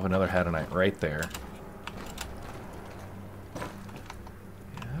 We have another Hadonite right there. Yeah,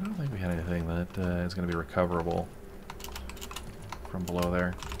 I don't think we had anything that is gonna be recoverable from below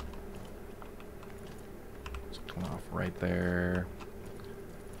there. It's coming off right there.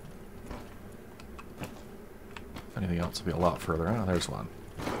 Anything else will be a lot further. Oh, there's one.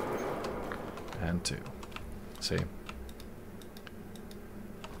 And two. See?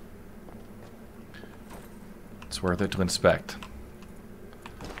 It's worth it to inspect.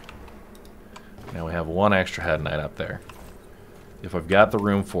 Now we have one extra Hadonite up there. If I've got the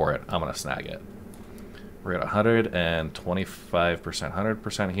room for it, I'm going to snag it. We're at 125%.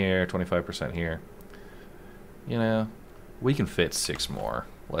 100% here, 25% here. You know, we can fit 6 more.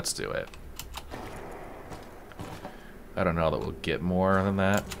 Let's do it. I don't know that we'll get more than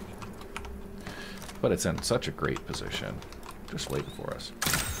that, but it's in such a great position, just waiting for us.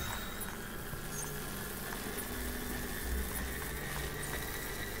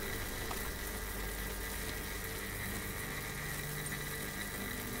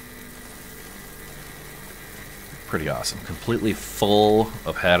 Pretty awesome. Completely full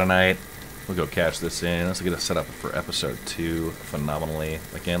of Hadonite. We'll go catch this in. Let's get it set up for episode 2 phenomenally.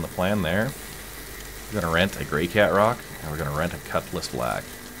 Again, the plan there. We're going to rent a Gray Cat Rock, and we're going to rent a Cutlass Black.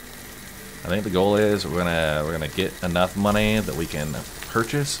 I think the goal is we're gonna get enough money that we can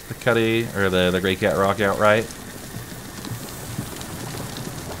purchase the Cutty or the Gray Cat Rock outright.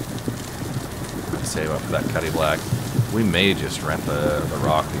 Save up for that Cutty Black. We may just rent the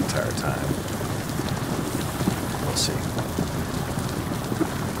Rock the entire time. We'll see.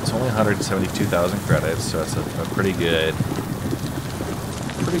 It's only 172,000 credits, so it's a pretty good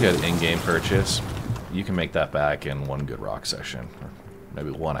in-game purchase. You can make that back in one good rock session, or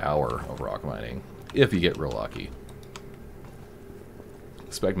maybe 1 hour of rock mining, if you get real lucky.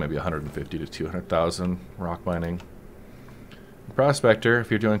 Expect maybe 150 to 200,000 rock mining. Prospector, if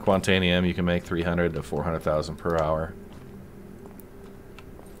you're doing Quantanium, you can make 300 to 400,000 per hour.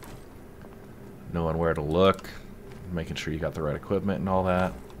 Knowing where to look, making sure you got the right equipment and all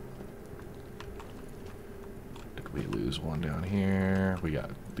that. Did we lose one down here? We got,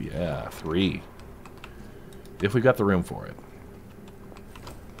 yeah, 3. If we got the room for it.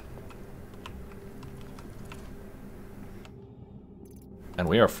 And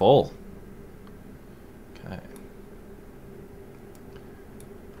we are full. Okay.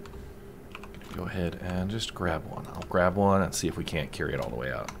 Go ahead and just grab one. I'll grab one and see if we can't carry it all the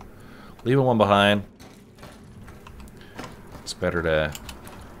way out. Leaving one behind. It's better to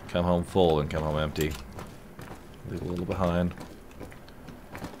come home full than come home empty. Leave a little behind.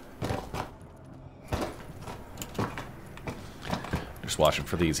 Just watching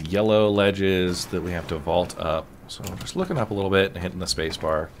for these yellow ledges that we have to vault up. So just looking up a little bit and hitting the space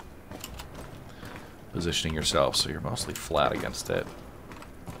bar. Positioning yourself so you're mostly flat against it.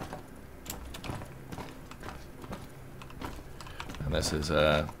 And this is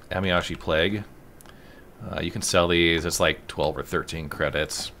Amiyashi Plague. You can sell these. It's like 12 or 13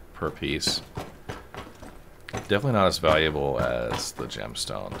 credits per piece. Definitely not as valuable as the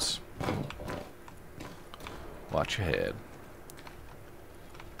gemstones. Watch your head.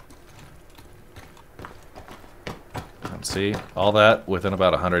 And see, all that within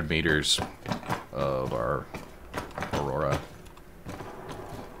about 100 meters of our Aurora.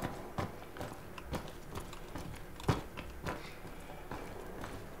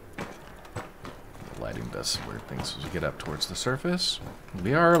 Lighting does some weird things as we get up towards the surface.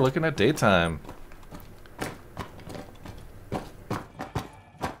 We are looking at daytime.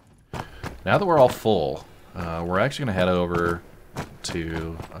 Now that we're all full, we're actually going to head over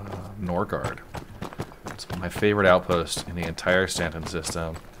to Norgard. It's my favorite outpost in the entire Stanton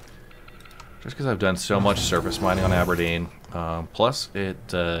system. Just because I've done so much surface mining on Aberdeen. Plus, it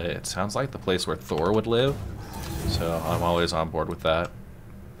sounds like the place where Thor would live. So I'm always on board with that.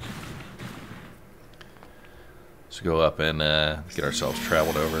 So go up and get ourselves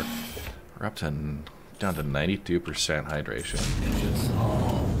traveled over. We're up to Down to 92% hydration.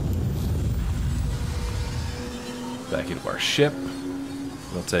 Back into our ship.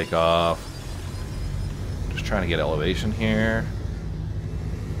 We'll take off. Just trying to get elevation here.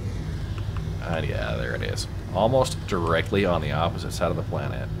 And yeah, there it is. Almost directly on the opposite side of the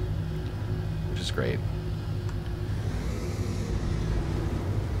planet. Which is great.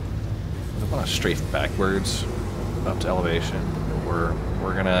 We want to strafe backwards up to elevation.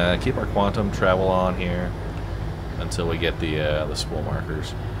 We're gonna keep our quantum travel on here until we get the spool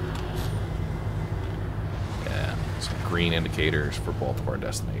markers. Yeah, some green indicators for both of our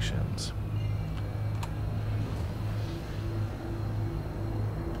destinations.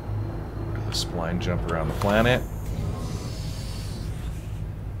 Do the spline jump around the planet.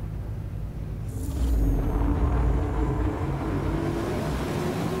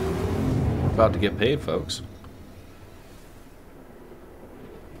 We're about to get paid, folks.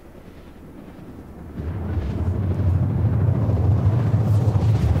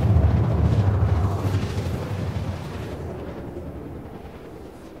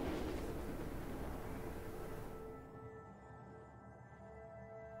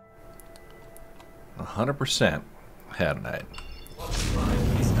 %. Had a night.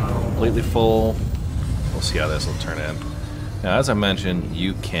 Completely full. We'll see how this will turn in. Now, as I mentioned,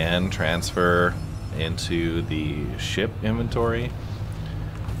 you can transfer into the ship inventory.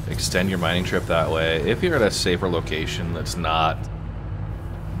 Extend your mining trip that way. If you're at a safer location that's not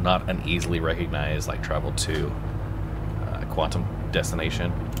an easily recognized, like travel to quantum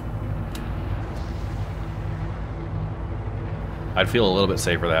destination, I'd feel a little bit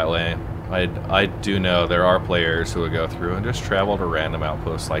safer that way. I do know there are players who would go through and just travel to random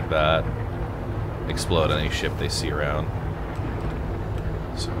outposts like that, explode any ship they see around.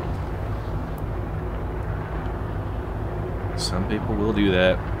 So some people will do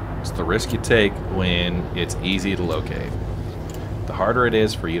that. It's the risk you take when it's easy to locate. The harder it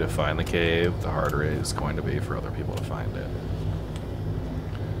is for you to find the cave, the harder it is going to be for other people to find it.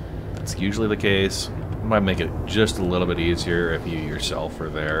 That's usually the case. It might make it just a little bit easier if you yourself are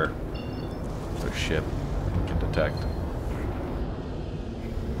there. Their ship can detect.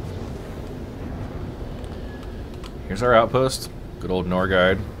 Here's our outpost. Good old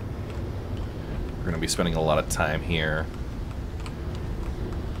Norgard. We're going to be spending a lot of time here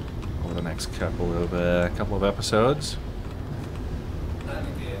over the next couple of episodes.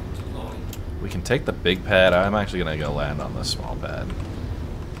 We can take the big pad. I'm actually going to go land on the small pad.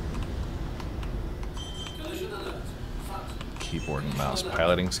 Keyboard and mouse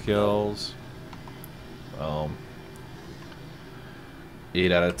piloting skills. 8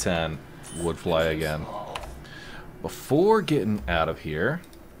 out of 10 would fly again. Before getting out of here,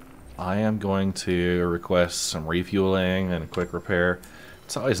 I am going to request some refueling and a quick repair.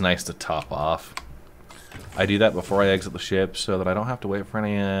 It's always nice to top off. I do that before I exit the ship so that I don't have to wait for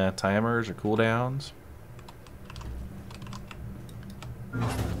any timers or cooldowns.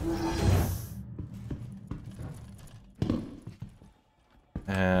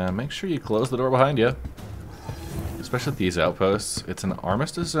 And make sure you close the door behind you. Especially at these outposts. It's an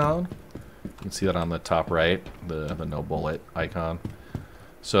armistice zone. You can see that on the top right, the no bullet icon.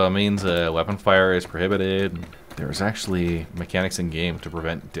 So it means weapon fire is prohibited. There's actually mechanics in game to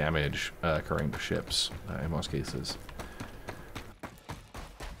prevent damage occurring to ships in most cases.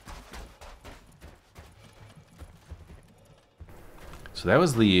 So that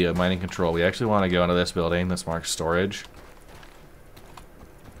was the mining control. We actually want to go into this building. This marks storage.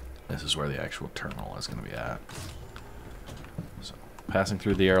 This is where the actual terminal is going to be at. So, passing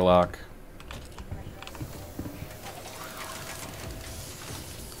through the airlock.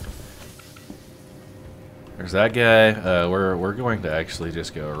 There's that guy. We're going to actually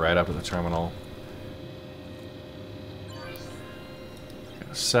just go right up to the terminal.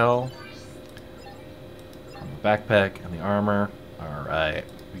 Got a cell. The backpack and the armor. Alright.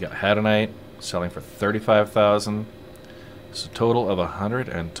 We got Hadonite selling for 35,000. It's a total of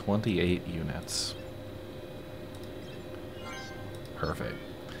 128 units. Perfect.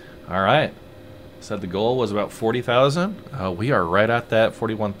 Alright. Said the goal was about 40,000. We are right at that,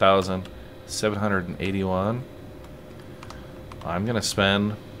 41,781. I'm going to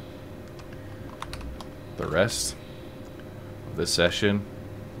spend the rest of this session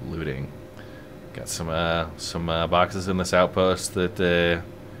looting. Got some boxes in this outpost that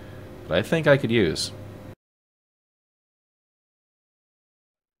I think I could use.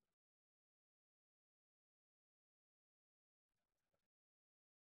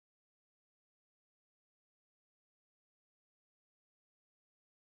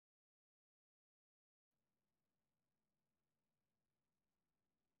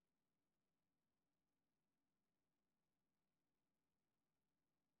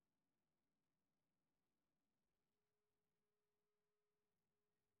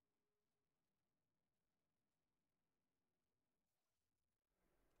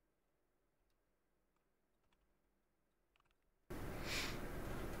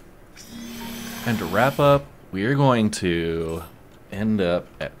 And to wrap up, we are going to end up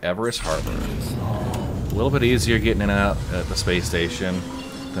at Everus Harbor. A little bit easier getting in and out at the space station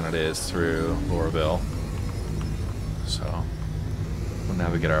than it is through Lorville. So we'll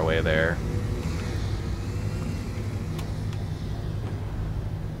navigate our way there.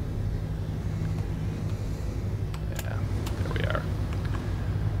 Yeah, there we are.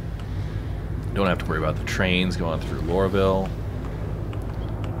 Don't have to worry about the trains going through Lorville.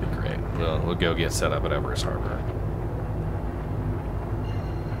 Be great. We'll go get set up at Everus Harbor.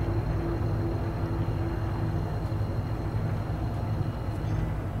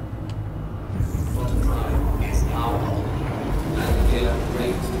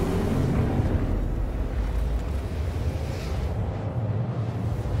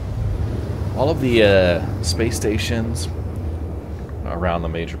 All of the space stations around the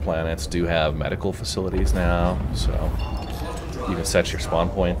major planets do have medical facilities now, so you can set your spawn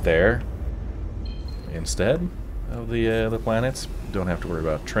point there instead of the planets. Don't have to worry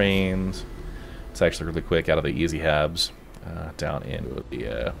about trains. It's actually really quick out of the easy habs down into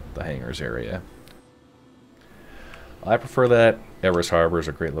the hangars area. I prefer that. Everus Harbor is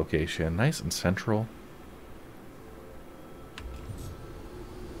a great location, nice and central.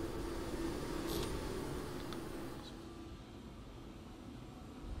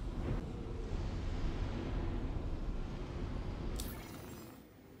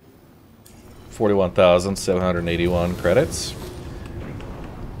 $41,781 credits.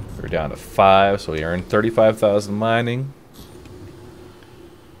 We're down to 5, so we earned 35,000 mining.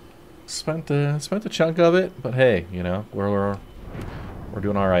 Spent a chunk of it, but hey, you know, we're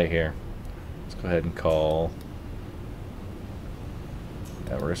doing all right here. Let's go ahead and call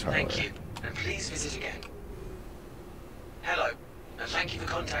Everus Harbor. Thank you, and please visit again. Hello, and thank you for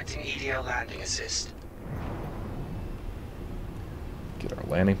contacting EDL Landing Assist. Get our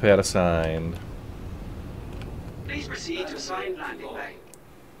landing pad assigned. Please proceed to assigned landing bay.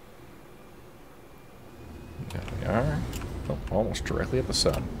 There we are. Oh, almost directly at the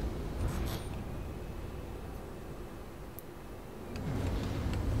sun.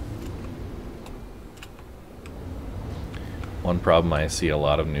 One problem I see a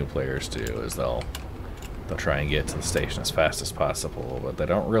lot of new players do is they'll try and get to the station as fast as possible, but they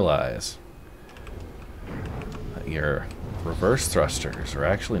don't realize that your reverse thrusters are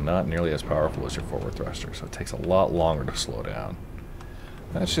actually not nearly as powerful as your forward thrusters, so it takes a lot longer to slow down.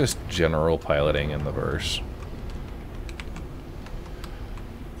 That's just general piloting in the verse.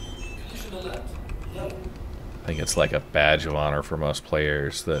 I think it's like a badge of honor for most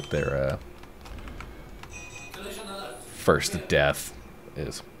players that their first death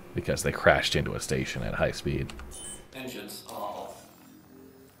is because they crashed into a station at high speed. Engines are off.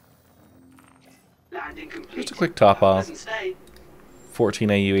 Landing complete. Just a quick top off. 14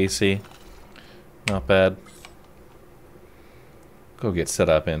 aUEC. Not bad. Go get set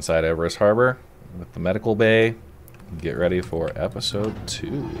up inside Everus Harbor with the medical bay. Get ready for episode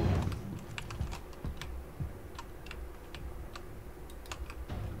 2.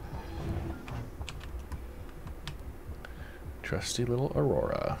 Trusty little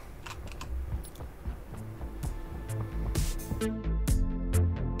Aurora.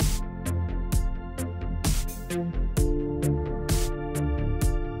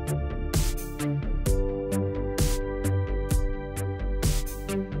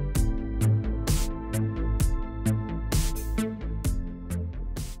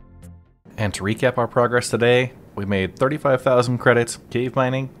 And to recap our progress today, we made 35,000 credits cave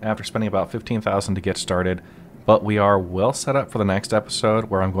mining after spending about 15,000 to get started, but we are well set up for the next episode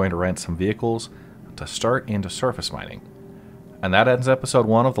where I'm going to rent some vehicles to start into surface mining. And that ends episode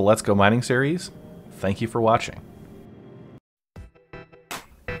 1 of the Let's Go Mining series. Thank you for watching.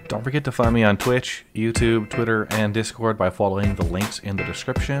 Don't forget to find me on Twitch, YouTube, Twitter, and Discord by following the links in the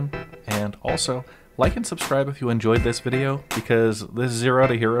description. And also, like and subscribe if you enjoyed this video, because this Zero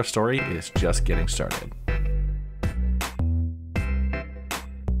to Hero story is just getting started.